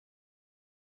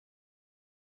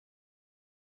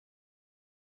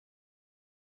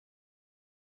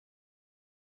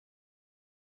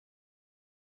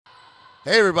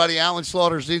Hey everybody, Alan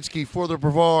Slaughter-Zinski for the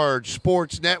Brevard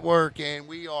Sports Network, and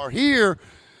we are here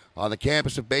on the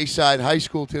campus of Bayside High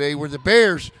School today where the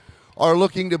Bears are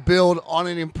looking to build on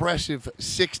an impressive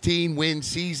 16-win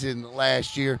season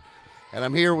last year. And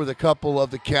I'm here with a couple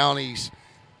of the county's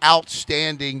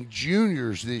outstanding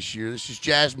juniors this year. This is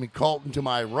Jasmine Colton to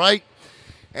my right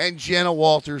and Jenna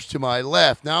Walters to my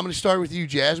left. Now I'm going to start with you,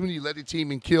 Jasmine. You led the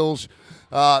team in kills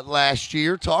last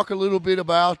year. Talk a little bit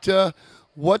about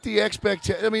what the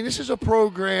expectation. I mean, this is a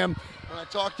program, when I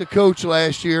talked to Coach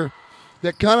last year,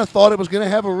 that kind of thought it was going to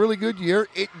have a really good year.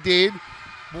 It did.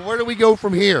 But where do we go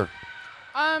from here?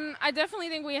 I definitely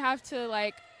think we have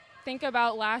to, think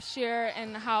about last year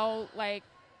and how,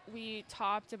 we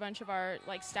topped a bunch of our,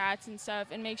 stats and stuff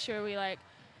and make sure we,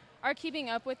 are keeping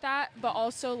up with that. But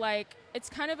also, it's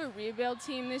kind of a rebuild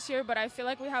team this year, but I feel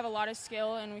like we have a lot of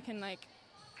skill and we can,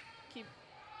 keep –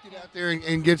 Get out there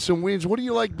and get some wins. What do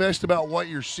you like best about what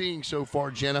you're seeing so far,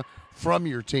 Jenna, from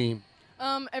your team?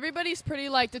 Everybody's pretty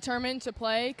determined to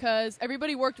play because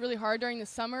everybody worked really hard during the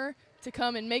summer to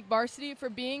come and make varsity for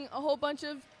being a whole bunch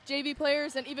of JV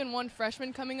players and even one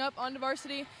freshman coming up onto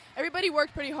varsity. Everybody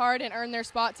worked pretty hard and earned their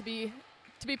spot to be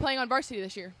playing on varsity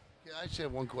this year. Yeah, I just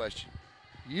have one question.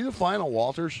 You the final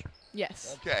Walters?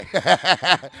 Yes. Okay.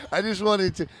 I just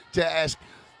wanted to ask.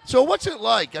 So what's it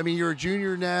like? I mean, you're a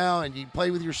junior now, and you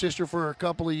play with your sister for a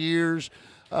couple of years.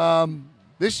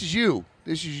 This is you.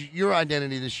 This is your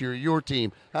identity this year, your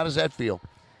team. How does that feel?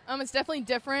 It's definitely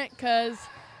different because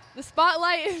the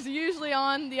spotlight is usually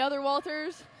on the other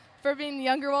Walters for being the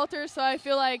younger Walters, so I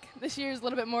feel like this year is a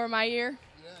little bit more my year.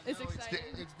 Yeah, it's exciting.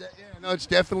 It's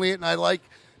definitely it, and I like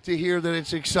to hear that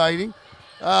it's exciting.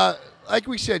 Like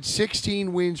we said,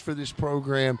 16 wins for this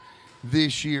program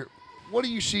this year. What do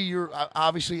you see? You're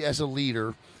obviously as a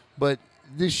leader, but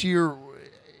this year,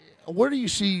 where do you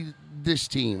see this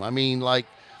team? I mean, I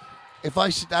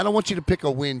don't want you to pick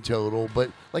a win total, but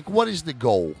what is the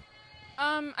goal?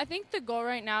 I think the goal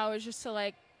right now is just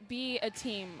to be a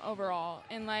team overall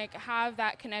and have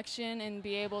that connection and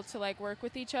be able to work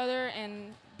with each other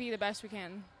and be the best we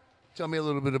can. Tell me a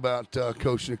little bit about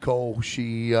Coach Nicole.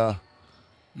 She,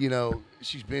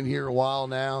 she's been here a while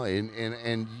now,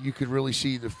 and you could really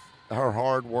see her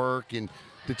hard work and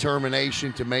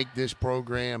determination to make this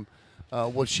program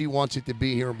what she wants it to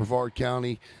be here in Brevard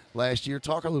County last year.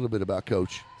 Talk a little bit about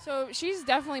Coach. So she's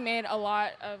definitely made a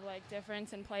lot of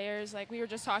difference in players. We were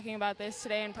just talking about this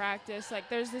today in practice.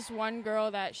 There's this one girl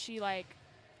that she's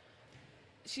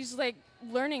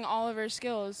learning all of her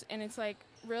skills, and it's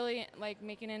really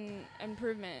making an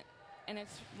improvement, and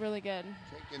it's really good.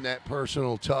 Taking that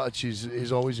personal touch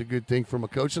is always a good thing from a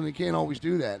coach, and they can't always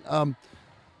do that.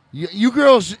 You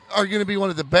girls are going to be one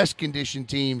of the best conditioned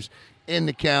teams in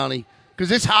the county because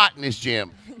it's hot in this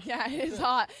gym. Yeah, it is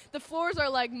hot. The floors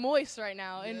are moist right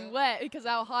now and wet because of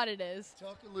how hot it is.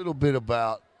 Talk a little bit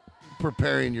about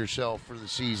preparing yourself for the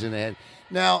season ahead.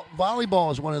 Now,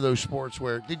 volleyball is one of those sports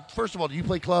where, first of all, do you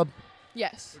play club?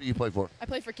 Yes. What do you play for? I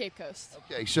play for Cape Coast.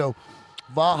 Okay, so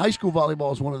high school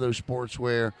volleyball is one of those sports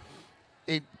where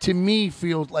it, to me,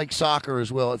 feels like soccer as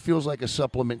well. It feels like a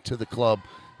supplement to the club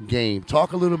game.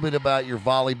 Talk a little bit about your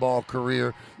volleyball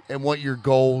career and what your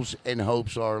goals and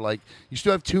hopes are. You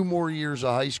still have 2 more years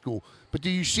of high school, but do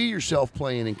you see yourself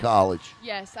playing in college?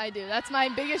 Yes, I do. That's my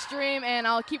biggest dream, and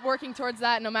I'll keep working towards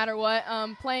that no matter what.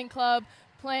 Playing club,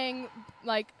 playing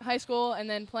high school, and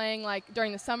then playing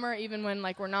during the summer, even when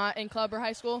we're not in club or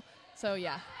high school. So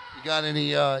yeah. You got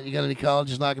any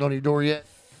colleges knocking on your door yet?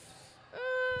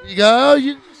 You go.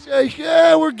 You say,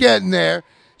 yeah, we're getting there.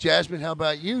 Jasmine, how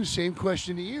about you? Same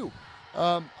question to you.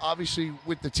 Obviously,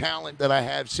 with the talent that I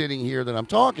have sitting here that I'm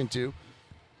talking to,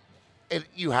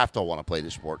 you have to want to play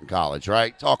the sport in college,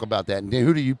 right? Talk about that. And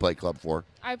who do you play club for?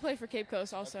 I play for Cape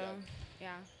Coast also. Okay.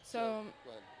 Yeah. So,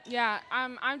 yeah,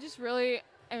 I'm just really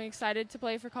excited to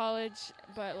play for college,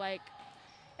 but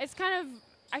it's kind of,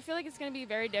 I feel like it's going to be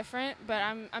very different, but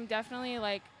I'm definitely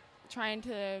trying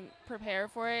to prepare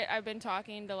for it. I've been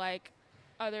talking to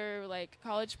other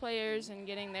college players and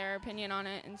getting their opinion on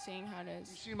it and seeing how it is.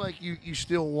 You seem like you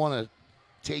still want to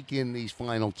take in these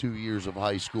final 2 years of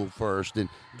high school first and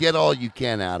get all you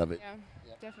can out of it. Yeah,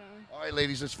 definitely. All right,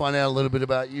 ladies, let's find out a little bit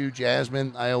about you,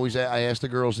 Jasmine. I asked the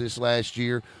girls this last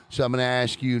year, so I'm going to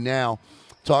ask you now.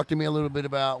 Talk to me a little bit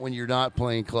about when you're not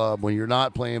playing club, when you're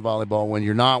not playing volleyball, when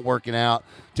you're not working out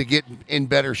to get in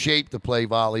better shape to play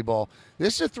volleyball.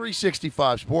 This is a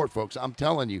 365 sport, folks. I'm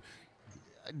telling you.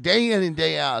 Day in and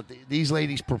day out, these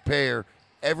ladies prepare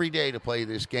every day to play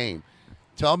this game.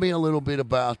 Tell me a little bit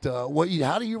about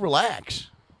how do you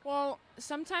relax? Well,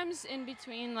 sometimes in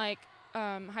between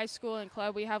high school and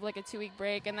club, we have like a 2-week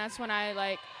break, and that's when I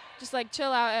like just like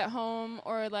chill out at home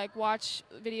or like watch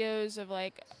videos of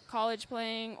like college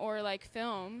playing or like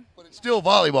film. But it's still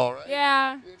volleyball, right?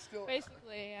 Yeah, It's still,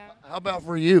 basically, yeah. how about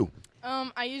for you?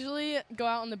 I usually go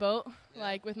out on the boat,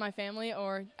 like with my family,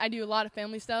 or I do a lot of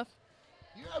family stuff.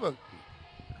 You have a.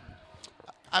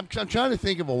 I'm trying to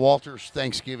think of a Walters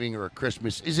Thanksgiving or a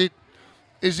Christmas. Is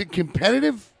it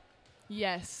competitive?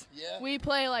 Yes. Yeah. We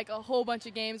play like a whole bunch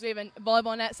of games. We have a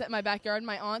volleyball net set in my backyard.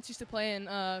 My aunts used to play in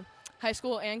high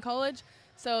school and college,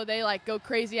 so they like go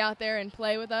crazy out there and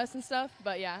play with us and stuff.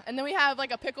 But yeah, and then we have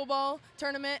like a pickleball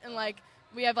tournament, and like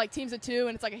we have like teams of 2,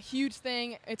 and it's like a huge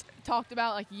thing. It's talked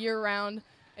about like year round.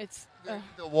 It's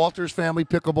The Walters family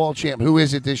pickleball champ. Who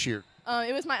is it this year?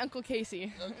 it was my Uncle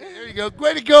Casey. Okay, there you go.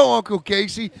 Way to go, Uncle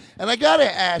Casey. And I got to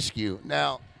ask you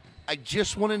now. I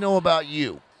just want to know about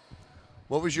you.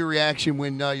 What was your reaction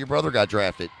when your brother got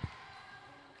drafted?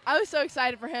 I was so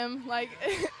excited for him. Like,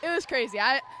 it was crazy.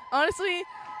 I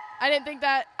didn't think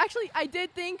that. Actually, I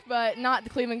did think, but not the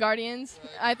Cleveland Guardians.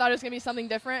 I thought it was going to be something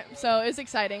different, so it was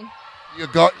exciting.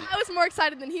 I was more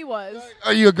excited than he was.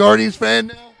 Are you a Guardians fan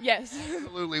now? Yes.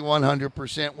 Absolutely,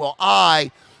 100%. Well,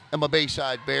 I am a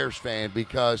Bayside Bears fan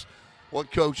because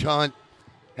what Coach Hunt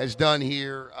has done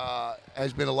here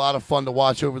has been a lot of fun to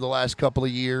watch over the last couple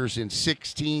of years in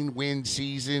 16-win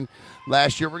season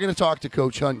last year. We're going to talk to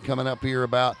Coach Hunt coming up here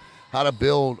about how to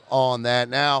build on that.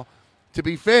 Now, to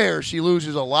be fair, she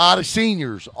loses a lot of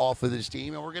seniors off of this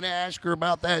team, and we're going to ask her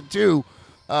about that too,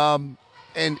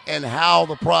 and how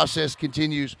the process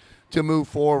continues to move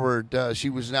forward. She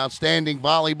was an outstanding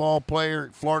volleyball player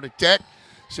at Florida Tech.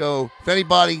 So if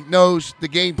anybody knows the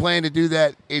game plan to do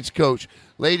that, it's Coach.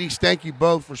 Ladies, thank you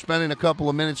both for spending a couple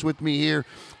of minutes with me here.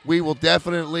 We will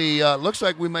definitely, looks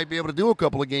like we might be able to do a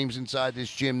couple of games inside this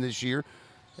gym this year.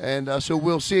 And so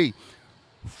we'll see.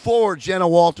 For Jenna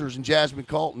Walters and Jasmine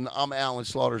Colton, I'm Alan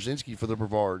Slaughter-Zinski for the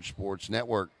Brevard Sports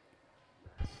Network.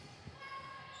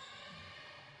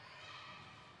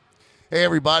 Hey,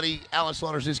 everybody. Alan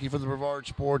Slaughter-Zinski for the Brevard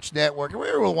Sports Network. And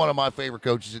we're with one of my favorite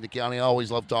coaches in the county. I always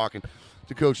love talking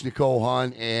to Coach NICOLE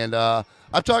HUNT. And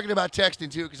I'm talking about texting,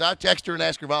 too, because I text her and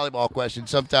ask her volleyball questions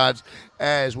sometimes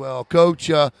as well. Coach,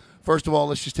 first of all,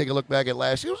 let's just take a look back at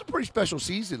last year. It was a pretty special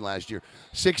season last year,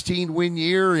 16-win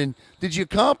year. And did you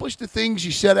accomplish the things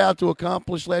you set out to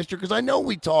accomplish last year? Because I know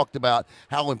we talked about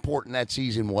how important that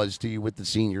season was to you with the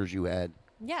seniors you had.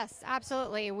 Yes,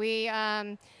 absolutely. We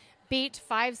beat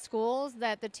 5 schools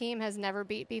that the team has never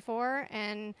beat before,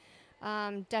 and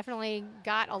definitely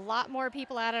got a lot more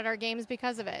people out at our games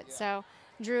because of it. Yeah. So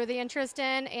drew the interest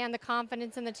in and the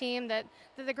confidence in the team that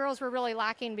the girls were really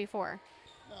lacking before.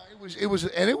 It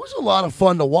was a lot of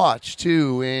fun to watch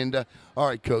too. And all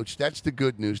right, Coach, that's the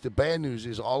good news. The bad news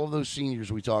is all of those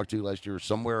seniors we talked to last year are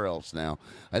somewhere else now.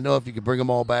 I know if you could bring them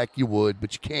all back, you would,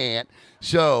 but you can't.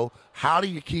 So how do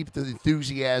you keep the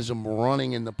enthusiasm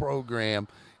running in the program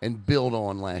and build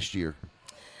on last year?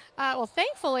 Well,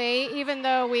 thankfully, even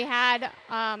though we had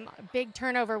a big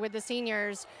turnover with the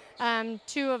seniors,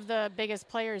 2 of the biggest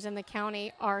players in the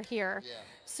county are here. Yeah.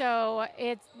 So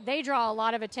they draw a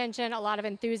lot of attention, a lot of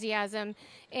enthusiasm,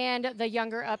 and the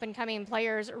younger up-and-coming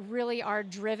players really are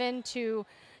driven to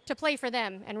play for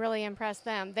them and really impress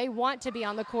them. They want to be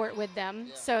on the court with them,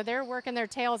 yeah. So they're working their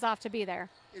tails off to be there.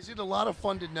 Is it a lot of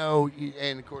fun to know,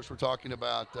 and of course we're talking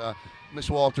about Miss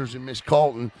Walters and Miss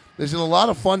Colton, is it a lot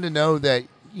of fun to know that,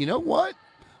 you know what,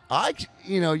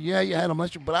 you had them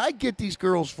last year, but I get these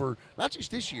girls for not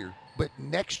just this year, but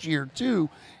next year too,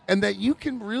 and that you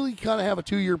can really kind of have a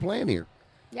 2-year plan here?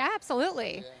 Yeah,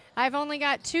 absolutely. Yeah. I've only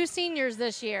got 2 seniors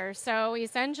this year, so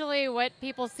essentially what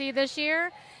people see this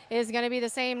year is going to be the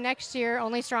same next year,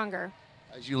 only stronger.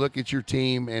 As you look at your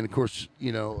team, and of course,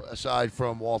 aside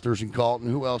from Walters and Calton,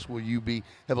 who else will you be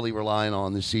heavily relying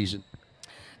on this season?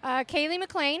 Kaylee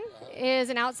McLean is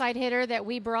an outside hitter that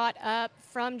we brought up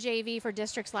from JV for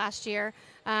districts last year.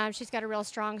 She's got a real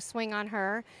strong swing on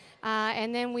her.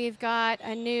 And then we've got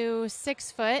a new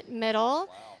 6-foot middle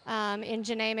in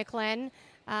Janae McLean,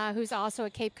 who's also a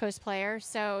Cape Coast player.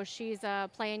 So she's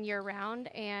playing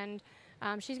year-round, and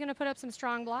she's going to put up some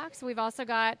strong blocks. We've also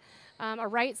got a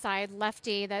right side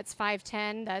lefty that's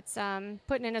 5'10", that's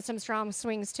putting into some strong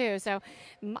swings too. So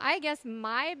I guess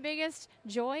my biggest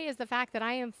joy is the fact that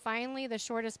I am finally the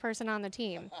shortest person on the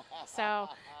team. So,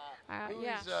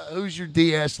 yeah. Who's your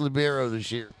DS Libero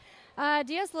this year?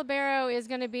 DS Libero is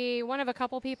going to be one of a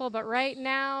couple people, but right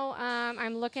now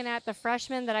I'm looking at the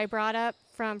freshman that I brought up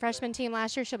from freshman team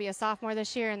last year. She'll be a sophomore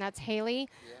this year, and that's Haley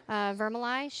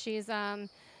Vermeli.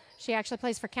 She actually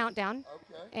plays for Countdown,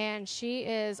 Okay. and she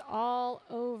is all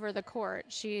over the court.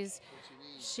 She's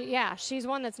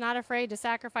one that's not afraid to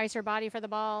sacrifice her body for the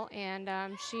ball, and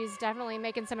she's definitely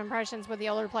making some impressions with the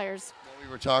older players. We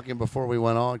were talking before we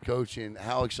went on, Coach, and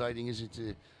how exciting is it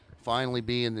to finally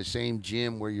be in the same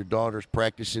gym where your daughter's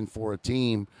practicing for a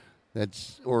team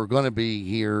that's or going to be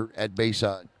here at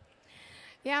Bayside?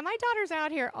 Yeah, my daughter's out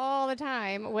here all the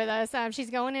time with us. She's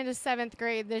going into 7th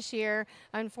grade this year.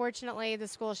 Unfortunately, the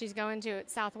school she's going to at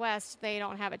Southwest, they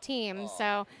don't have a team.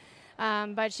 So,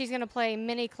 but she's going to play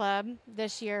mini club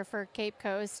this year for Cape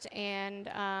Coast,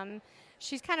 and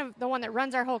she's kind of the one that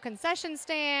runs our whole concession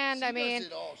stand. She does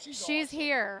it all. She's awesome.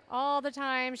 Here all the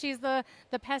time. She's the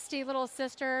pesty little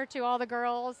sister to all the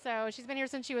girls. So she's been here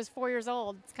since she was 4 years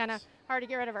old. It's kind of hard to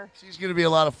get rid of her. She's going to be a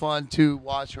lot of fun to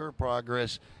watch her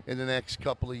progress in the next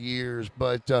couple of years.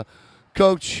 But,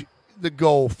 Coach, the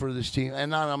goal for this team,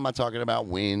 and I'm not talking about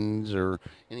wins or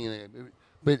anything,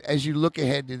 but as you look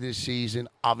ahead to this season,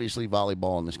 obviously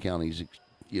volleyball in this county is,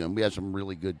 we have some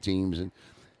really good teams. And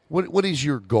what is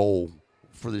your goal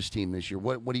for this team this year?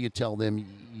 What do you tell them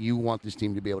you want this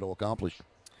team to be able to accomplish?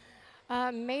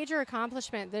 Major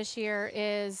accomplishment this year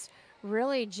is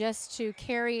really just to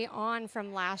carry on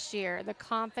from last year. The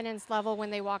confidence level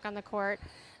when they walk on the court,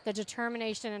 the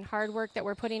determination and hard work that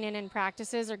we're putting in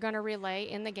practices are going to relay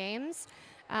in the games.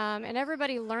 And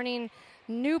everybody learning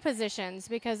new positions,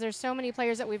 because there's so many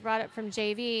players that we've brought up from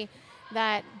JV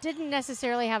that didn't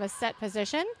necessarily have a set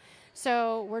position.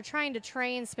 So we're trying to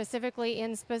train specifically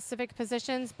in specific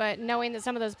positions, but knowing that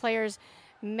some of those players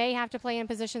may have to play in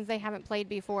positions they haven't played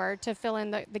before to fill in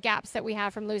the gaps that we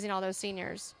have from losing all those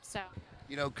seniors. So,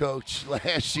 Coach,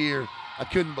 last year, I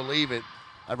couldn't believe it.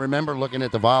 I remember looking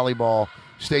at the volleyball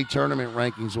state tournament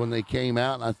rankings when they came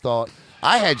out, and I thought,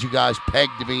 I had you guys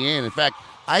pegged to be in. In fact,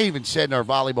 I even said in our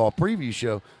volleyball preview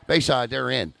show, Bayside, they're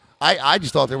in. I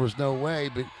just thought there was no way,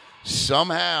 but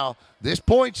somehow this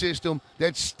point system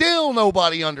that still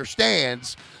nobody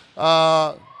understands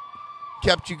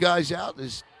kept you guys out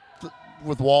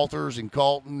with Walters and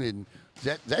Colton, and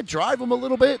does that drive them a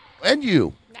little bit? And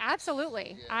you?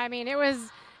 Absolutely. Yeah. I mean, it was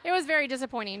very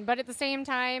disappointing, but at the same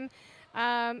time,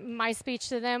 my speech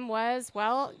to them was,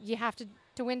 well, you have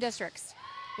to win districts,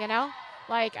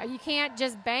 Like, you can't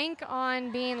just bank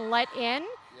on being let in,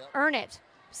 earn it.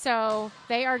 So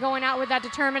they are going out with that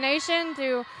determination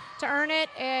to earn it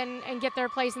and get their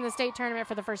place in the state tournament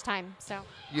for the first time. So,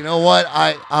 you know what?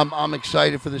 I'm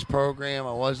excited for this program.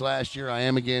 I was last year. I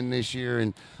am again this year.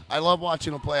 And I love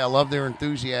watching them play. I love their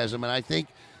enthusiasm. And I think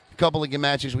a couple of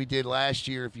matches we did last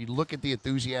year, if you look at the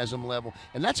enthusiasm level,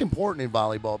 and that's important in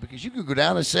volleyball because you could go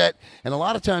down a set, and a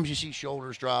lot of times you see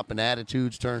shoulders drop and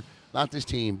attitudes turn. Not this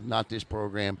team, not this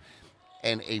program.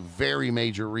 And a very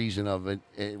major reason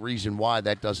why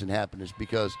that doesn't happen is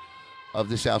because of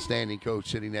this outstanding coach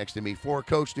sitting next to me. For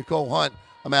Coach NICOLE Hunt,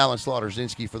 I'm Alan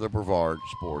Slaughter-Zinski for the Brevard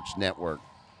Sports Network.